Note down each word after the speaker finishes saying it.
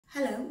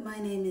Hello, my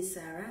name is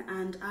Sarah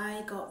and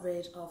I got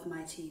rid of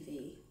my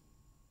TV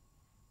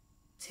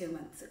 2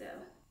 months ago.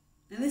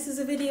 And this is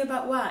a video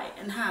about why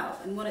and how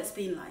and what it's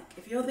been like.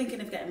 If you're thinking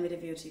of getting rid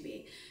of your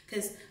TV,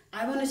 because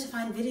I wanted to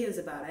find videos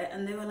about it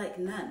and there were like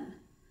none.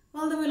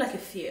 Well, there were like a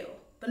few,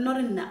 but not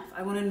enough.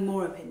 I wanted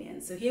more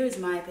opinions. So here is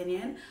my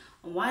opinion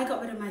on why I got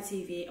rid of my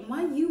TV and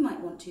why you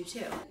might want to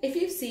too. If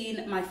you've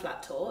seen my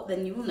flat tour,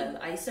 then you will know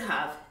that I used to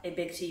have a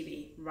big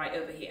TV right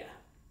over here.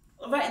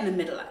 Right in the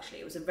middle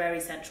actually, it was a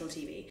very central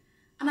TV.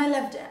 And I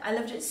loved it. I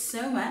loved it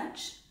so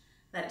much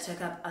that it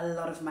took up a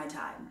lot of my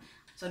time.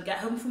 So I'd get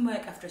home from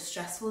work after a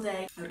stressful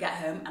day, I would get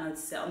home and I would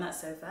sit on that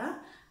sofa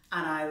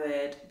and I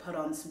would put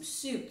on some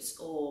Suits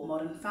or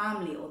Modern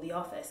Family or The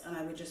Office and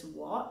I would just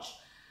watch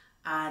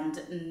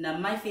and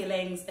numb my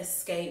feelings,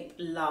 escape,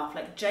 laugh,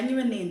 like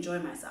genuinely enjoy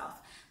myself.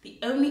 The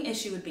only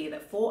issue would be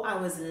that 4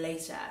 hours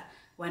later,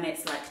 when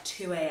it's like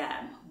 2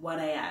 a.m., 1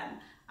 a.m.,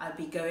 I'd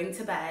be going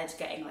to bed,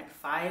 getting like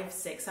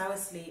 5-6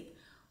 hours sleep,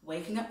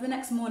 waking up the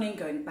next morning,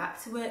 going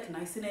back to work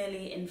nice and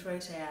early, in for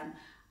 8 a.m.,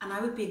 and I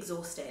would be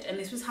exhausted. And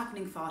this was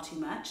happening far too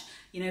much.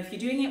 You know, if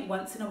you're doing it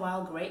once in a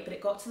while, great, but it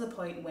got to the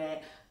point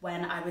where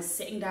when I was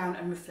sitting down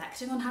and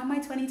reflecting on how my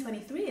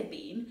 2023 had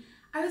been,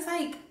 I was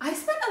like, I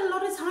spent a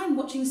lot of time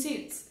watching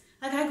Suits.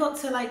 Like I got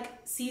to like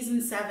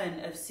season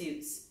 7 of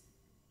Suits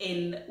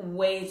in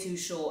way too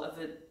short of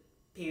a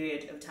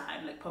period of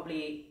time, like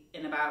probably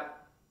in about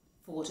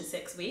 4 to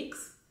 6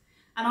 weeks.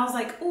 And I was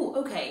like, oh,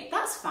 okay,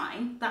 that's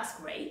fine, that's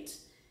great.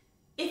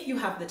 If you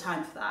have the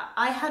time for that.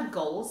 I had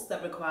goals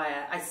that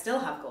require, I still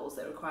have goals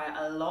that require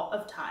a lot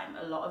of time,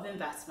 a lot of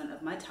investment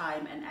of my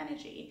time and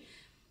energy.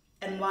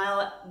 And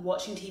while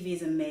watching TV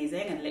is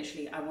amazing, and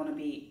literally I want to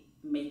be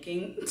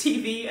making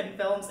TV and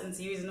films and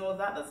series and all of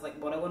that, that's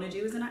like what I want to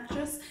do as an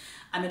actress.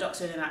 I'm a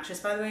doctor and an actress,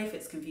 by the way, if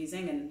it's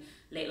confusing, and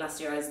late last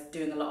year I was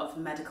doing a lot of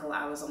medical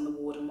hours on the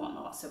ward and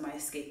whatnot, so my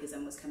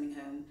escapism was coming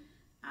home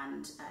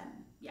and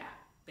yeah,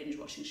 binge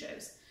watching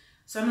shows.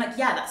 So I'm like,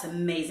 yeah, that's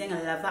amazing.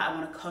 I love that. I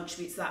want to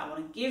contribute to that. I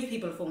want to give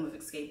people a form of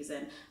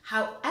escapism.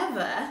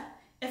 However,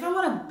 if I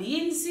want to be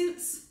in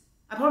Suits,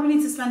 I probably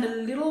need to spend a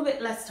little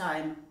bit less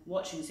time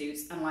watching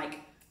Suits and like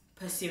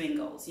pursuing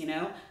goals, you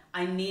know?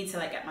 I need to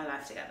like get my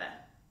life together.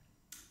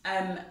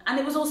 And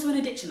it was also an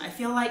addiction. I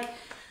feel like,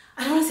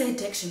 I don't want to say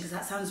addiction because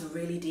that sounds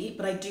really deep,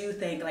 but I do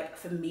think like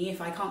for me,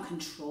 if I can't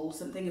control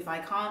something, if I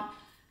can't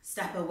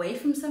step away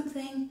from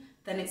something,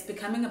 then it's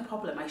becoming a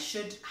problem. I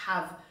should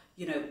have,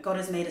 you know, God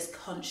has made us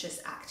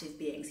conscious, active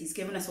beings. He's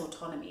given us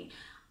autonomy.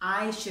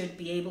 I should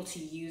be able to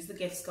use the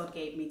gifts God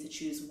gave me to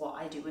choose what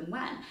I do and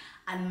when.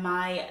 And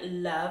my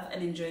love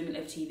and enjoyment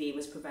of TV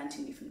was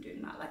preventing me from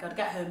doing that. Like I'd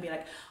get home and be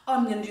like, oh,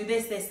 I'm gonna do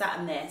this, this, that,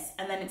 and this.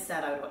 And then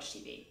instead I would watch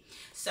TV.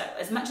 So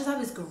as much as I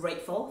was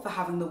grateful for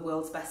having the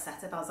world's best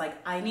setup, I was like,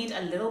 I need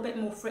a little bit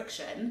more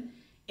friction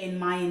in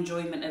my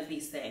enjoyment of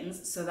these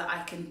things so that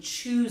I can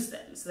choose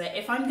them. So that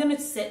if I'm gonna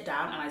sit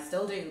down, and I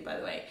still do, by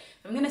the way,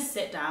 if I'm gonna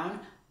sit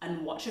down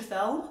and watch a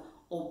film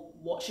or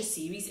watch a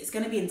series, it's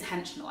going to be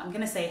intentional. I'm going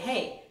to say,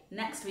 hey,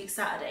 next week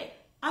Saturday,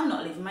 I'm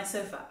not leaving my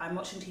sofa, I'm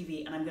watching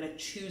TV, and I'm going to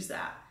choose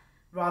that,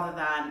 rather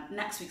than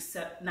next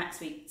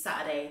week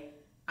Saturday,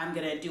 I'm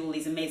going to do all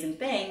these amazing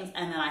things,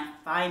 and then I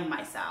find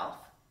myself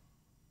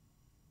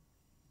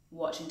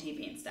watching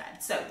TV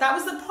instead. So that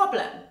was the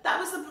problem. That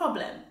was the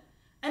problem.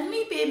 And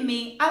me being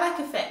me, I like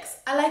a fix.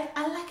 I like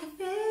a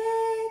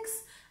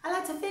fix. I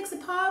like to fix a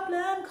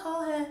problem.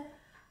 Call her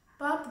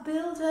Bob the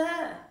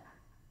Builder.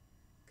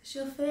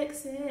 She'll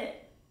fix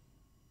it.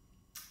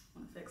 I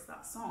want to fix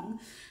that song.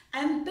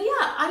 But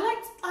yeah,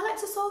 I like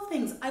to solve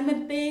things. I'm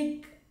a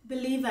big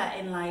believer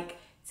in like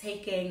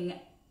taking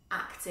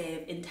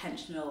active,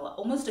 intentional,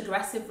 almost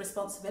aggressive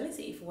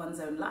responsibility for one's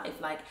own life.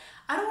 Like,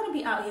 I don't want to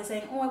be out here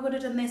saying, oh, I would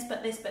have done this,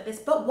 but this, but this.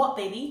 But what,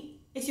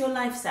 baby? It's your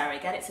life, Sarah.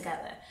 Get it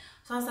together.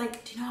 So I was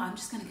like, do you know what? I'm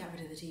just going to get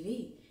rid of the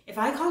TV. If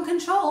I can't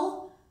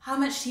control how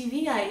much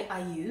TV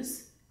I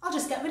use, I'll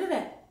just get rid of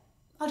it.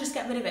 I'll just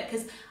get rid of it,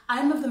 because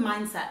I'm of the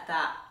mindset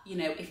that, you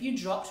know, if you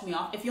dropped me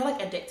off, if you're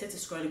like addicted to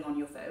scrolling on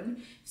your phone,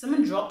 if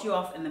someone dropped you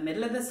off in the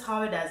middle of the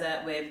Sahara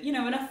Desert with, you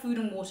know, enough food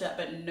and water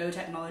but no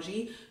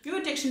technology, your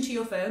addiction to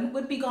your phone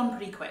would be gone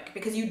pretty quick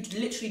because you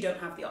literally don't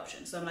have the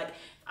option. So I'm like,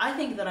 I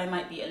think that I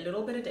might be a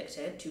little bit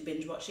addicted to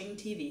binge watching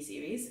TV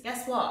series.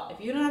 Guess what?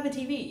 If you don't have a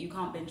TV, you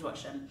can't binge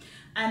watch them.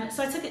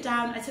 So I took it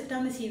down, I took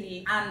down the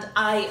TV and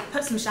I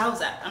put some shelves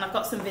up, and I've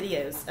got some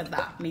videos of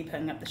that, me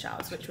putting up the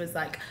shelves, which was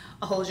like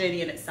a whole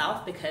journey in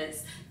itself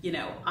because, you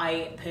know,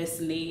 I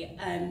personally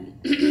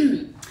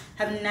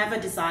have never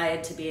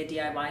desired to be a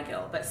DIY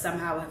girl, but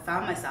somehow have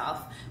found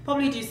myself,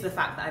 probably due to the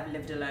fact that I've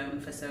lived alone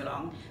for so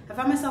long, I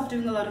found myself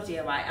doing a lot of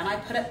DIY, and I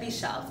put up these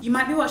shelves. You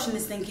might be watching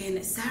this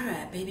thinking,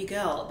 Sarah, baby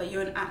girl, but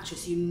you're an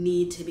actress, you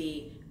need to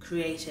be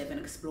creative and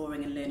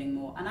exploring and learning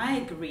more. And I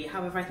agree.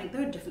 However, I think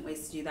there are different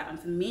ways to do that. And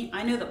for me,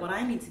 I know that what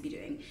I need to be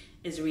doing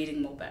is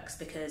reading more books,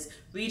 because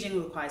reading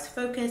requires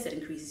focus, it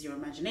increases your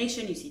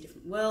imagination, you see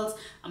different worlds.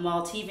 And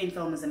while TV and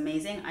film is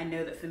amazing, I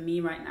know that for me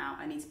right now,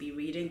 I need to be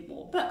reading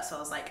more books. So I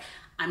was like,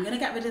 I'm gonna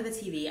get rid of the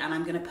TV and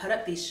I'm gonna put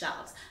up these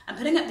shelves. And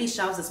putting up these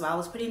shelves as well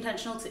was pretty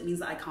intentional because it means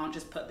that I can't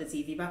just put the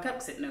TV back up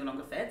because it no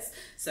longer fits.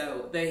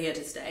 So they're here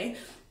to stay.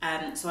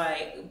 So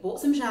I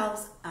bought some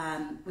shelves,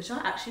 which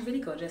are actually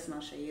really gorgeous, and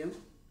I'll show you.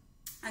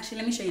 Actually,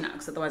 let me show you now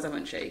because otherwise I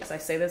won't show you, because I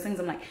say those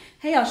things, I'm like,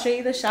 hey, I'll show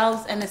you the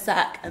shelves in a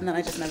sec, and then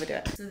I just never do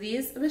it. So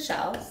these are the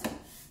shelves.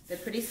 They're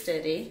pretty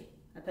sturdy.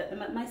 I put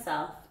them up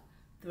myself,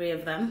 3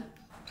 of them.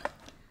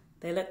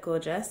 They look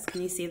gorgeous.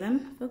 Can you see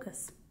them?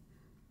 Focus.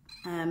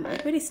 They're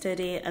pretty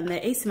sturdy and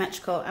they're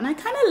asymmetrical, and I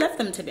kind of love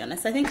them, to be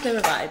honest. I think they're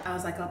a vibe. I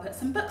was like, I'll put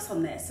some books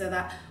on this so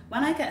that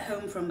when I get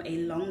home from a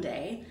long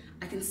day,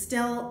 I can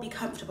still be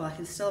comfortable, I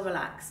can still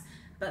relax.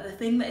 But the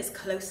thing that is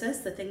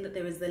closest, the thing that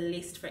there is the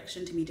least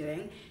friction to me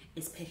doing,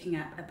 is picking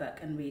up a book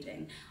and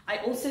reading. I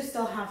also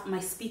still have my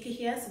speaker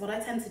here, so what I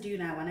tend to do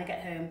now when I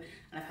get home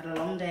and I've had a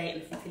long day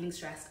and if I'm feeling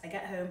stressed, I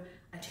get home,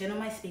 I turn on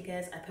my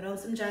speakers, I put on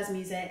some jazz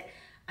music,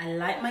 I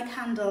light my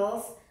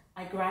candles,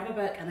 I grab a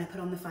book and I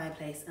put on the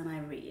fireplace and I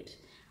read.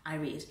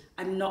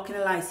 I'm not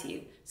gonna lie to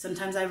you.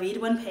 Sometimes I read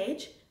 1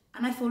 page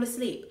and I fall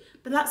asleep,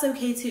 but that's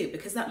okay too,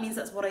 because that means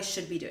that's what I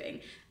should be doing.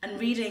 And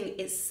reading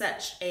is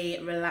such a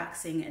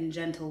relaxing and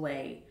gentle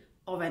way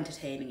of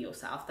entertaining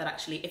yourself that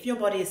actually, if your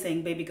body is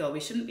saying, baby girl, we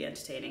shouldn't be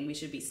entertaining, we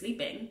should be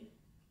sleeping,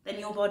 then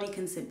your body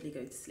can simply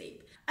go to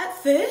sleep. At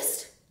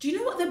first, do you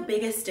know what the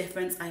biggest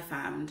difference I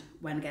found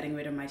when getting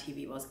rid of my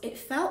TV was? It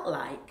felt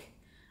like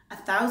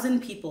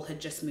 1,000 people had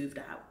just moved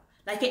out.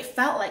 Like, it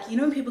felt like, you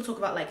know when people talk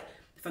about like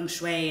feng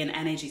shui and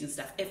energies and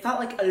stuff, it felt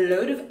like a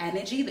load of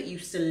energy that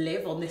used to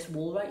live on this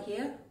wall right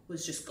here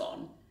was just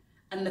gone.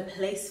 And the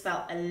place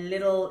felt a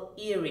little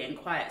eerie and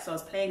quiet. So I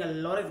was playing a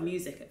lot of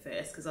music at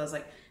first because I was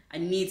like, I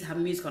need to have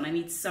music on, I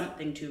need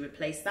something to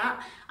replace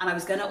that. And I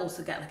was gonna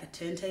also get like a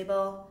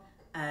turntable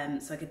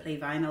so I could play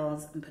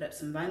vinyls and put up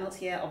some vinyls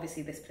here.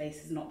 Obviously this place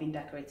has not been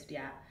decorated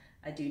yet.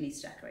 I do need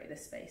to decorate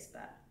this space,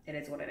 but it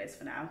is what it is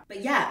for now.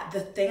 But yeah, the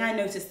thing I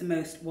noticed the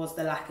most was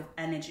the lack of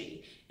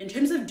energy. In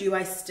terms of, do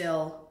I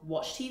still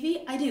watch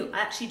TV? I do, I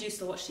actually do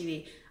still watch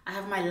TV. I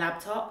have my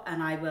laptop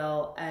and I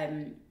will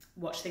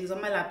watch things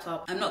on my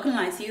laptop. I'm not gonna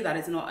lie to you, that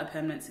is not a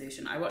permanent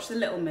solution. I watched The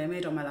Little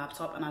Mermaid on my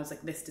laptop and I was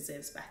like, this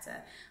deserves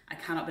better. I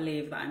cannot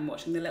believe that I'm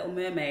watching The Little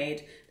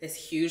Mermaid, this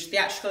huge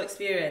theatrical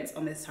experience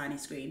on this tiny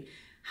screen.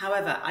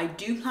 However, I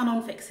do plan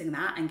on fixing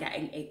that and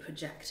getting a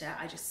projector.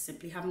 I just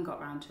simply haven't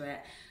got around to it.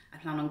 I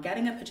plan on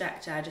getting a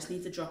projector. I just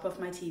need to drop off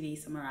my TV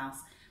somewhere else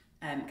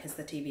because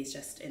the TV is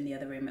just in the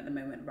other room at the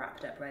moment,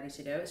 wrapped up, ready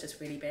to go. It's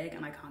just really big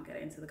and I can't get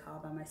it into the car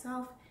by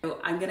myself. So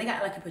I'm gonna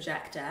get like a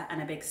projector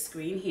and a big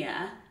screen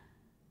here.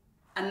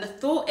 And the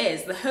thought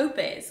is, the hope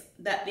is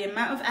that the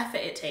amount of effort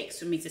it takes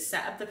for me to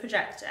set up the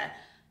projector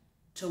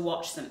to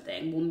watch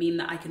something will mean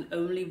that I can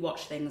only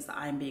watch things that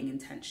I'm being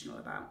intentional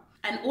about.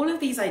 And all of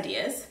these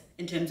ideas,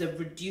 in terms of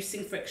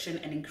reducing friction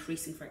and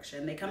increasing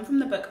friction, they come from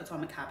the book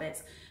Atomic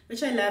Habits,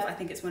 which I love. I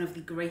think it's one of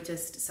the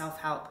greatest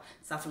self-help,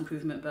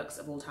 self-improvement books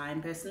of all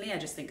time, personally. I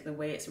just think the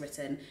way it's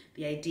written,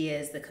 the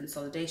ideas, the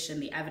consolidation,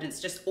 the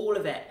evidence, just all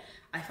of it,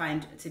 I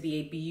find to be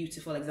a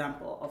beautiful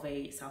example of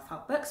a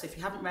self-help book. So if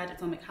you haven't read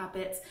Atomic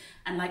Habits,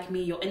 and like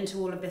me, you're into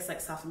all of this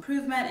like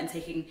self-improvement and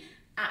taking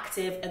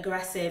active,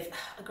 aggressive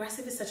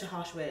is such a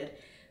harsh word,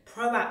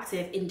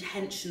 proactive,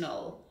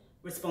 intentional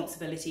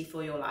responsibility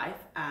for your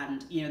life,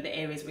 and you know, the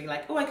areas where you're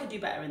like, oh, I could do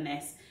better in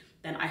this,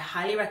 then I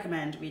highly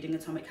recommend reading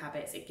Atomic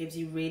Habits. It gives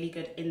you really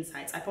good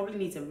insights. I probably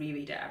need to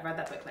reread it. I've read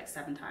that book like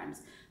 7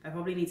 times. I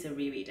probably need to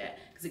reread it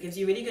because it gives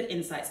you really good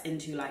insights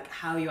into like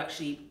how you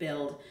actually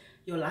build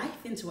your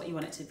life into what you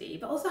want it to be,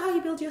 but also how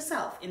you build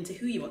yourself into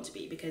who you want to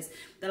be, because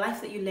the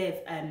life that you live,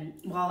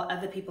 while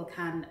other people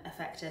can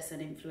affect us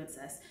and influence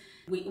us,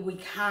 we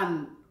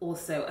can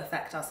also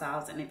affect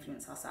ourselves and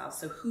influence ourselves.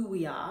 So who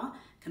we are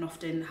can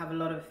often have a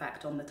lot of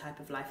effect on the type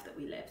of life that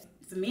we live.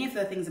 For me, if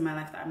there are things in my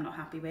life that I'm not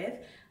happy with,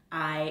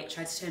 I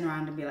try to turn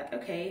around and be like,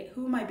 okay,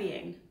 who am I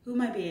being? Who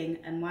am I being,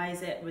 and why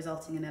is it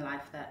resulting in a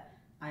life that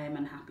I am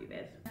unhappy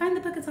with? I find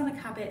the book Atomic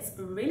Habits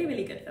really,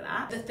 really good for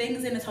that. The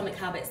things in Atomic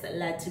Habits that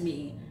led to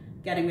me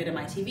getting rid of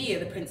my TV are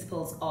the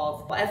principles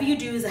of whatever you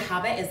do as a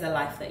habit is the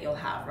life that you'll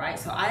have, right?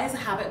 So I, as a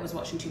habit, was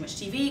watching too much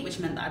TV, which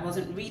meant that I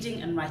wasn't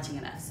reading and writing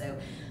enough. So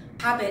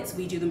habits,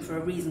 we do them for a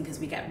reason because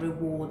we get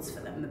rewards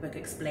for them. The book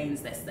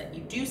explains this, that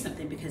you do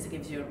something because it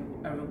gives you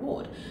a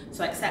reward.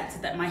 So I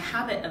accepted that my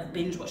habit of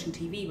binge watching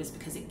TV was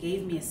because it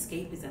gave me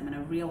escapism and a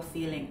real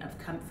feeling of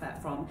comfort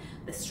from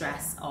the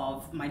stress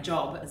of my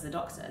job as a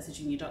doctor, as a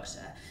junior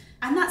doctor.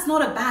 And that's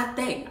not a bad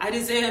thing. I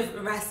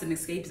deserve rest and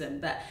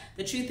escapism, but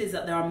the truth is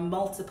that there are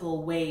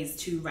multiple ways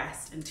to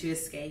rest and to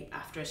escape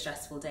after a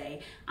stressful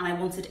day. And I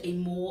wanted a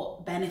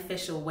more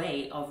beneficial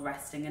way of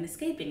resting and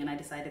escaping. And I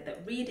decided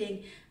that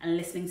reading and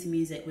listening to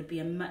music would be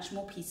a much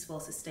more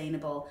peaceful,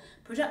 sustainable,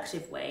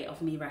 productive way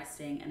of me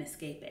resting and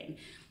escaping.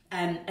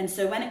 And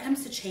so when it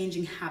comes to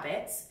changing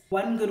habits,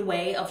 one good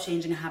way of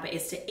changing a habit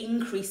is to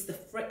increase the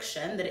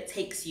friction that it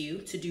takes you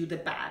to do the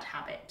bad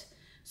habit.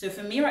 So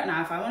for me right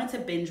now, if I wanted to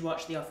binge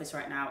watch The Office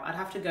right now, I'd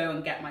have to go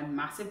and get my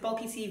massive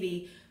bulky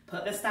TV,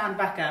 put the stand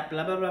back up,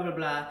 blah, blah, blah, blah,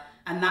 blah.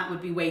 And that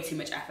would be way too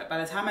much effort. By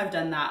the time I've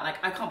done that, like,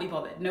 I can't be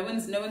bothered. No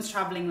one's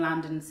traveling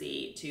land and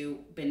sea to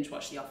binge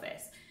watch The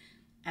Office.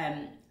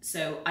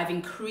 So I've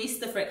increased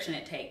the friction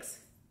it takes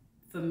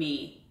for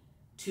me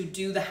to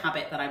do the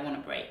habit that I want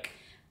to break.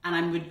 And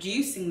I'm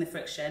reducing the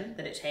friction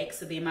that it takes,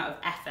 so the amount of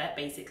effort,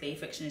 basically,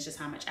 friction is just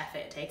how much effort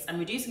it takes. I'm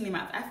reducing the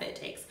amount of effort it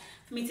takes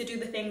for me to do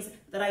the things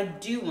that I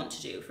do want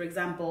to do. For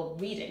example,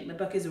 reading. The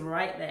book is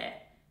right there.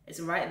 It's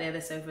right there,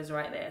 the sofa's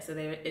right there. So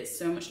it's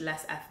so much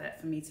less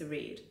effort for me to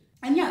read.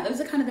 And yeah, those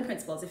are kind of the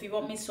principles. If you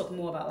want me to talk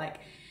more about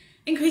like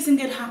increasing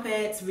good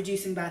habits,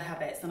 reducing bad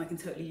habits, then I can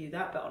totally do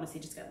that. But honestly,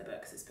 just get the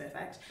book because it's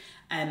perfect.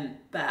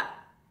 But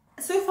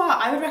so far,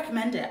 I would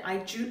recommend it. I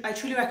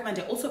truly recommend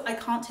it. Also, I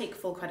can't take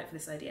full credit for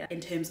this idea in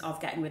terms of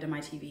getting rid of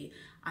my TV.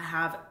 I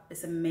have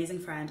this amazing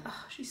friend.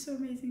 Oh, she's so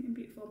amazing and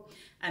beautiful.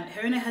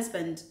 Her and her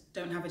husband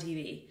don't have a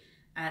TV.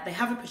 They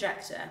have a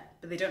projector,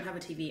 but they don't have a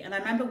TV. And I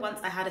remember once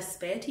I had a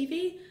spare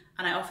TV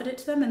and I offered it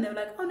to them and they were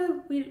like, oh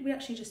no, we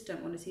actually just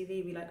don't want a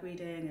TV. We like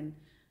reading and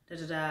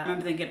da-da-da. I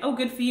remember thinking, oh,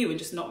 good for you, and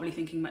just not really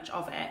thinking much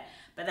of it.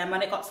 But then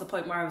when it got to the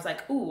point where I was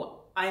like,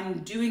 oh, I'm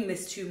doing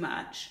this too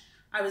much,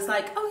 I was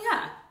like, oh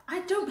yeah,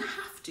 I don't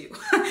have to.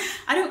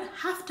 I don't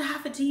have to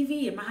have a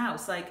TV in my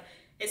house. Like,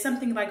 it's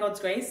something by God's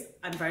grace.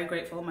 I'm very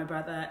grateful. My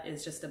brother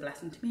is just a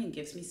blessing to me and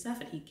gives me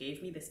stuff, and he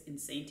gave me this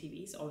insane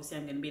TV. So obviously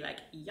I'm going to be like,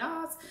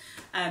 yes.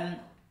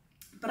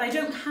 But I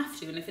don't have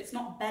to. And if it's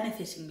not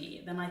benefiting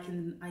me, then I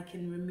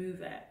can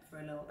remove it for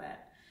a little bit.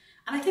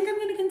 And I think I'm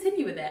going to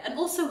continue with it. And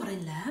also what I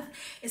love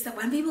is that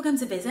when people come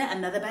to visit,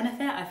 another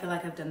benefit, I feel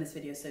like I've done this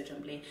video so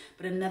jumbly,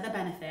 but another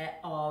benefit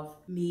of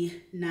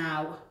me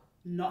now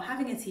not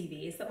having a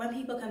TV is that when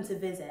people come to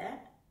visit,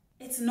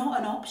 it's not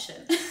an option.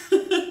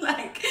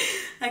 like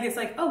it's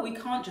like, oh, we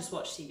can't just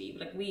watch TV.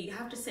 Like, we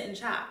have to sit and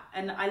chat.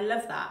 And I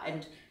love that.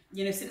 And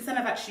you know, since then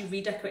I've actually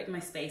redecorated my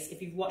space.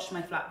 If you've watched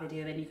my flat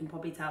video, then you can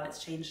probably tell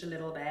it's changed a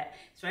little bit.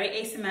 It's very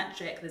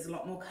asymmetric. There's a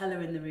lot more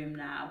color in the room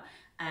now.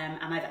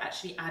 And I've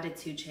actually added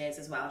 2 chairs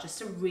as well, just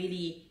to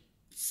really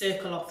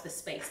circle off the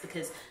space,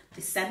 because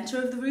the center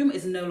of the room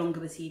is no longer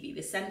the TV.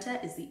 The center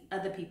is the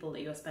other people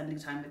that you're spending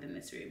time with in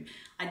this room.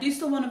 I do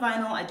still want a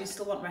vinyl. I do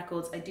still want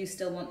records. I do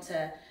still want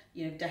to,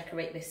 you know,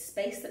 decorate this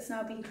space that's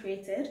now been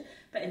created.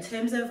 But in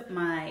terms of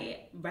my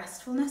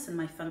restfulness and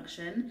my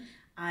function,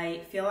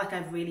 I feel like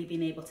I've really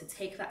been able to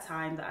take that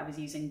time that I was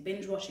using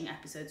binge watching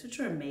episodes,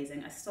 which are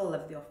amazing. I still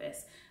love The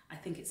Office. I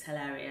think it's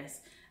hilarious.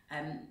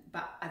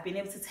 But I've been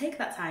able to take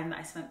that time that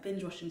I spent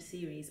binge watching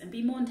series and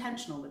be more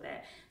intentional with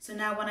it. So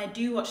now when I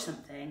do watch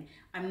something,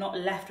 I'm not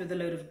left with a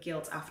load of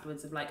guilt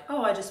afterwards of like,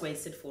 oh, I just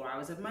wasted 4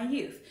 hours of my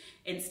youth.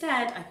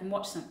 Instead, I can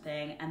watch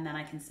something and then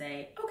I can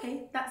say,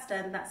 okay, that's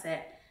done, that's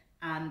it.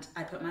 And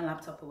I put my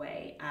laptop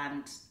away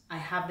and I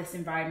have this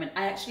environment.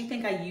 I actually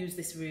think I use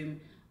this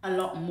room a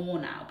lot more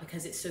now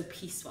because it's so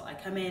peaceful. I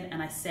come in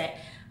and I sit.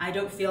 I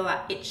don't feel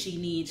that itchy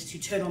need to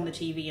turn on the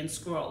TV and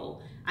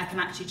scroll. I can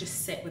actually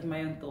just sit with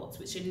my own thoughts,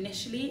 which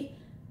initially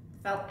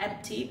felt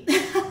empty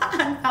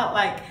and felt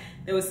like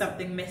there was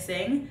something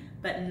missing,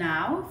 but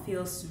now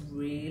feels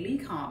really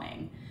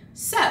calming.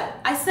 So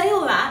I say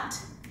all that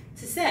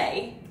to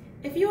say,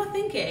 if you're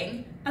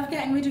thinking of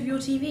getting rid of your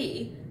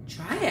TV,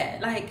 try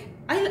it. Like,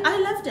 I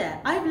loved it.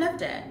 I've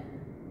loved it.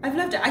 I've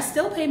loved it. I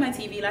still pay my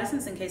TV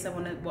license in case I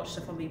want to watch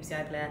stuff on BBC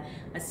iPlayer.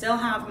 I still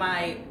have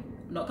my,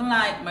 I'm not gonna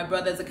lie, my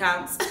brother's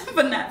accounts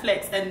for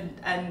Netflix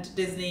and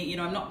Disney. You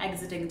know, I'm not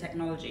exiting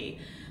technology,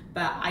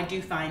 but I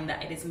do find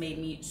that it has made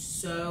me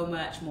so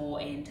much more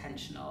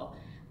intentional,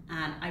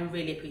 and I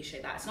really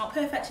appreciate that. It's not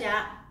perfect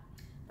yet,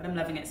 but I'm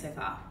loving it so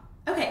far.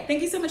 Okay,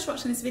 thank you so much for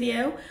watching this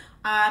video.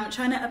 I'm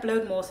trying to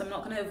upload more, so I'm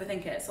not gonna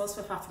overthink it. So I was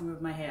for faffing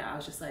with my hair. I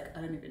was just like, I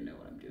don't even know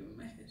what I'm doing with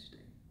my hair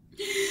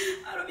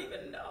today. I don't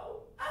even know.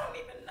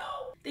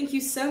 Thank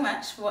you so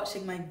much for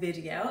watching my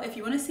video. If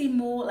you want to see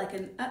more, like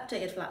an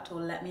updated flat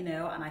tour, let me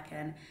know and I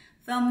can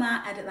film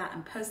that, edit that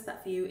and post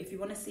that for you. If you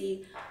want to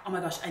see, oh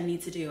my gosh, I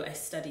need to do a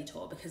study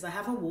tour because I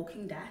have a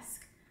walking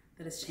desk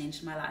that has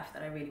changed my life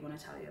that I really want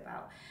to tell you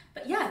about.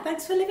 But yeah,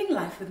 thanks for living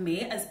life with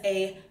me as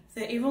a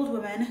 30-year-old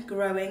woman,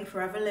 growing,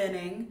 forever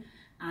learning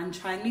and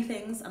trying new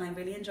things, and I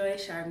really enjoy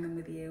sharing them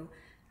with you.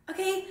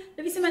 Okay,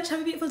 love you so much.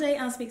 Have a beautiful day.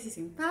 I'll speak to you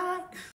soon. Bye.